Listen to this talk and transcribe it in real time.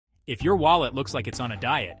If your wallet looks like it's on a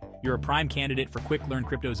diet, you're a prime candidate for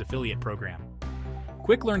QuickLearnCrypto's affiliate program.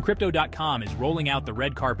 QuickLearnCrypto.com is rolling out the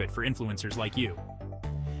red carpet for influencers like you.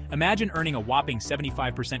 Imagine earning a whopping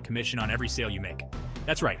 75% commission on every sale you make.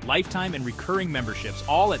 That's right, lifetime and recurring memberships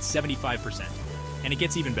all at 75%. And it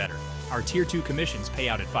gets even better. Our Tier 2 commissions pay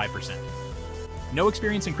out at 5%. No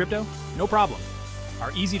experience in crypto? No problem.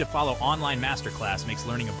 Our easy-to-follow online masterclass makes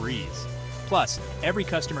learning a breeze. Plus, every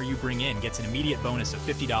customer you bring in gets an immediate bonus of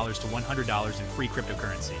 $50 to $100 in free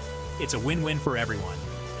cryptocurrency. It's a win-win for everyone.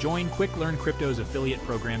 Join QuickLearnCrypto's affiliate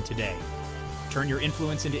program today. Turn your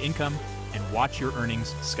influence into income and watch your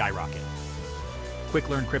earnings skyrocket.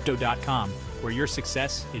 QuickLearnCrypto.com, where your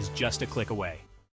success is just a click away.